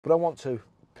but I want to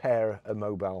pair a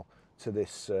mobile to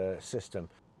this system.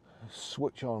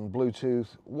 Switch on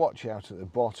Bluetooth, watch out at the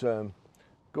bottom,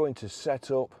 go into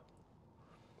setup.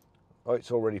 Oh,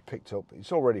 it's already picked up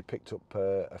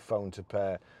a phone to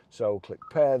pair. So click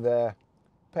pair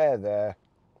there,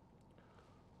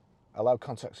 allow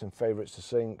contacts and favorites to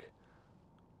sync,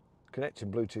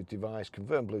 connecting Bluetooth device,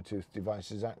 confirm Bluetooth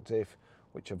device is active,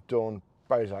 which I've done.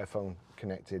 Barry's iPhone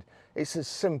connected. It's as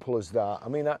simple as that. I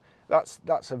mean,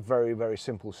 that's a very, very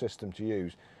simple system to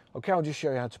use. Okay, I'll just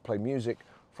show you how to play music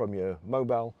from your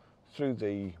mobile through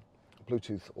the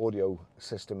Bluetooth audio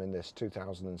system in this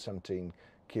 2017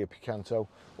 Kia Picanto.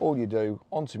 All you do,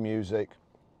 onto music,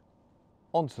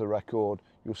 onto the record.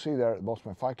 You'll see there at the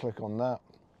bottom, if I click on that,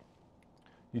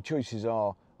 your choices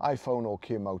are iPhone or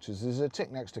Kia Motors. There's a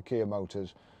tick next to Kia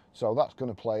Motors, so that's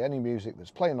going to play any music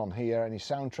that's playing on here, any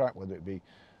soundtrack, whether it be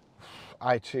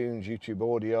iTunes, YouTube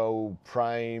Audio,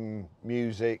 Prime,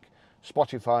 Music,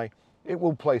 Spotify. It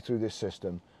will play through this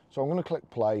system. So I'm going to click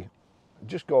play,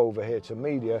 just go over here to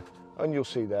media, and you'll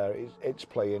see there it's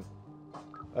playing,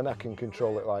 and I can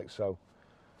control it like so.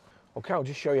 Okay, I'll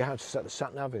just show you how to set the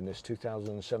sat nav in this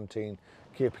 2017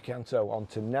 Kia Picanto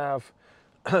onto nav.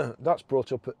 That's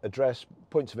brought up address,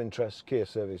 points of interest, Kia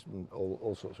service, and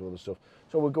all sorts of other stuff.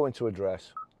 So we'll go into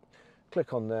address,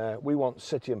 click on there. We want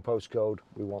city and postcode,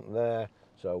 we want there,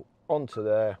 so onto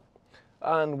there.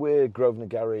 And we're Grosvenor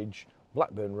Garage,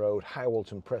 Blackburn Road, High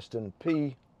Walton, Preston,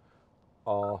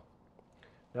 PR.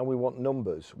 Now we want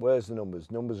numbers. Where's the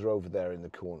numbers? Numbers are over there in the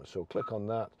corner. So click on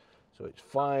that. So it's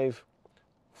 5,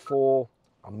 4.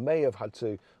 I may have had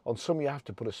to, on some you have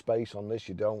to put a space, on this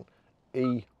you don't.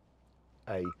 EA,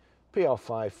 PR5,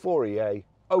 4EA,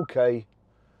 OK,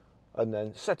 and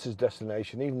then set as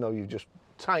destination, even though you've just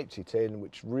typed it in,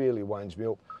 which really winds me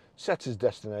up. Set as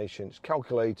destination, it's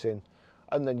calculating,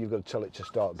 and then you've got to tell it to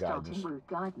start guidance. Starting route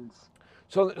guidance.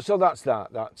 So that's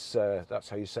that. That's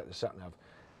how you set the sat nav.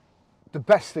 The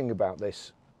best thing about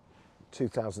this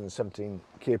 2017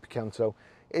 Kia Picanto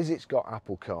is it's got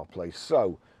Apple CarPlay.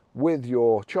 So with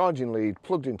your charging lead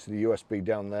plugged into the USB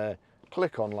down there,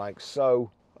 click on like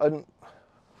so, and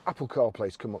Apple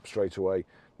CarPlay's come up straight away.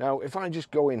 Now, if I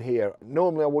just go in here,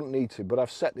 normally I wouldn't need to, but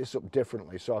I've set this up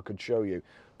differently so I could show you.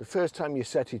 The first time you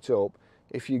set it up,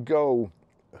 if you go,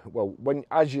 well,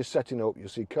 as you're setting up, you'll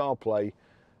see CarPlay,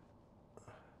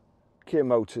 Kia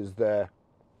Motors there,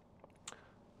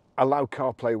 allow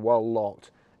CarPlay while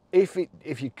locked. If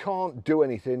you can't do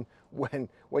anything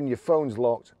when your phone's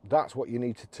locked, that's what you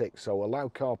need to tick. So allow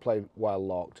CarPlay while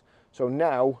locked. So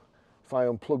now, if I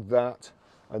unplug that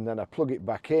and then I plug it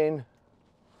back in,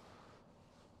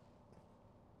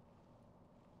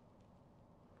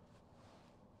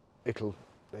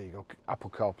 there you go, Apple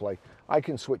CarPlay. I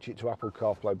can switch it to Apple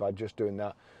CarPlay by just doing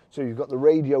that. So you've got the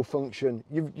radio function,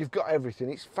 you've got everything.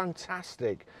 It's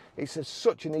fantastic. It's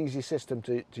such an easy system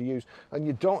to use, and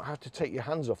you don't have to take your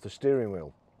hands off the steering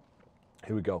wheel.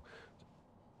 Here we go.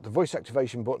 The voice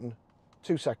activation button,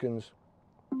 2 seconds.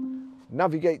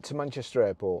 Navigate to Manchester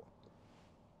Airport.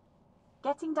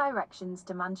 Getting directions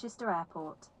to Manchester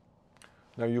Airport.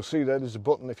 Now you'll see there's a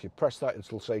button. If you press that,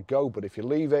 it'll say go, but if you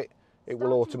leave it, it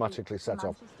will automatically set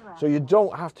off. So you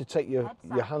don't have to take your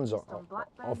hands off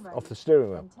the steering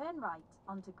wheel. And turn right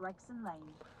onto Gregson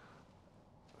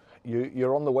Lane.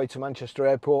 You're on the way to Manchester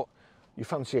Airport. You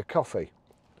fancy a coffee.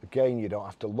 Again, you don't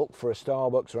have to look for a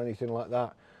Starbucks or anything like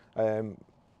that.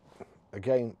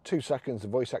 Again, 2 seconds, the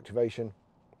voice activation.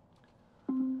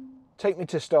 Take me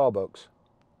to Starbucks.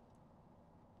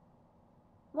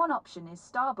 One option is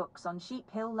Starbucks on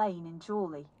Sheep Hill Lane in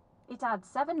Chorley. It adds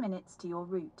 7 minutes to your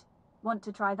route. Want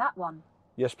to try that one?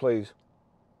 Yes, please.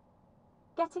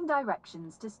 Getting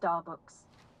directions to Starbucks.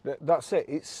 That's it.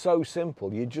 It's so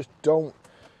simple. You just don't...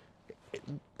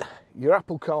 Your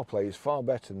Apple CarPlay is far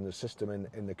better than the system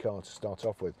in the car to start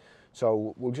off with.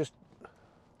 So we'll just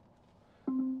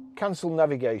cancel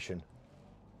navigation.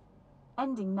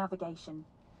 Ending navigation.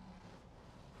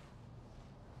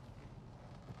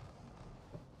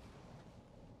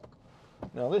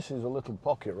 Now this is a little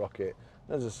pocket rocket.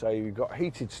 As I say, you've got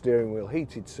heated steering wheel,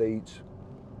 heated seats.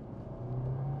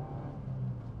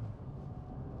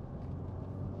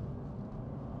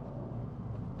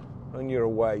 And you're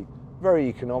away. Very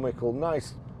economical,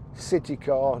 nice city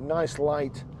car, nice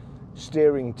light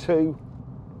steering too.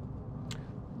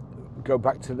 Go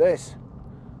back to this.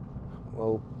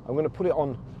 Well, I'm going to put it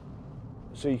on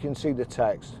so you can see the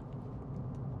text.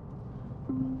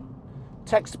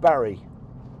 Text Barry.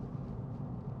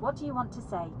 What do you want to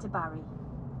say to Barry?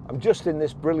 I'm just in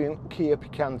this brilliant Kia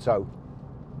Picanto.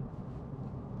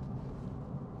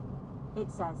 It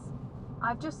says,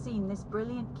 I've just seen this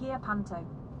brilliant Kia Picanto.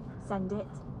 send it?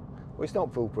 Well, it's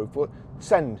not foolproof, but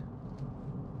send.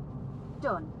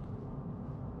 Done.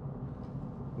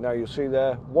 Now you'll see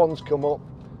there, one's come up.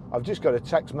 I've just got a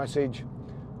text message.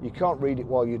 You can't read it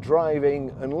while you're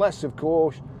driving, unless, of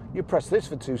course, you press this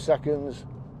for 2 seconds.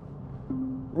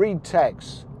 Read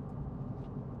text.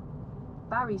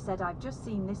 Barry said, I've just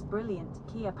seen this brilliant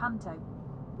Kia Picanto.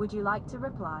 Would you like to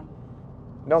reply?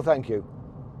 No, thank you.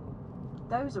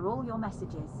 Those are all your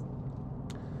messages.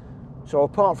 So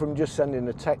apart from just sending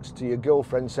a text to your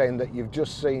girlfriend saying that you've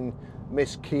just seen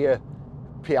Miss Kia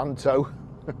Picanto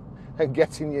and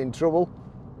getting you in trouble,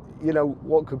 you know,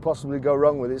 what could possibly go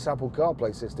wrong with its Apple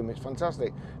CarPlay system? It's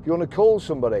fantastic. If you want to call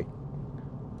somebody,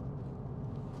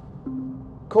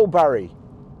 call Barry.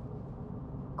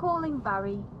 Calling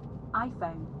Barry,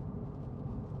 iPhone.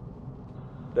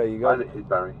 There you go. Hi, this is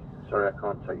Barry. Sorry, I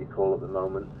can't take your call at the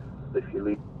moment. If you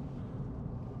leave.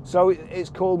 So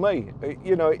it's called me.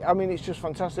 You know, I mean, it's just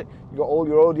fantastic. You've got all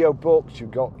your audio books.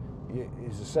 You've got,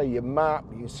 as I say, your map.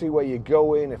 You can see where you're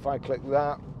going. If I click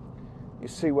that, you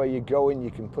see where you're going.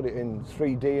 You can put it in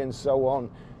 3D and so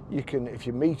on. You can, if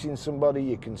you're meeting somebody,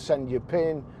 you can send your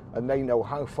PIN and they know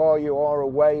how far you are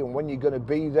away and when you're going to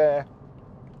be there.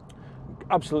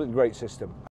 Absolutely great system.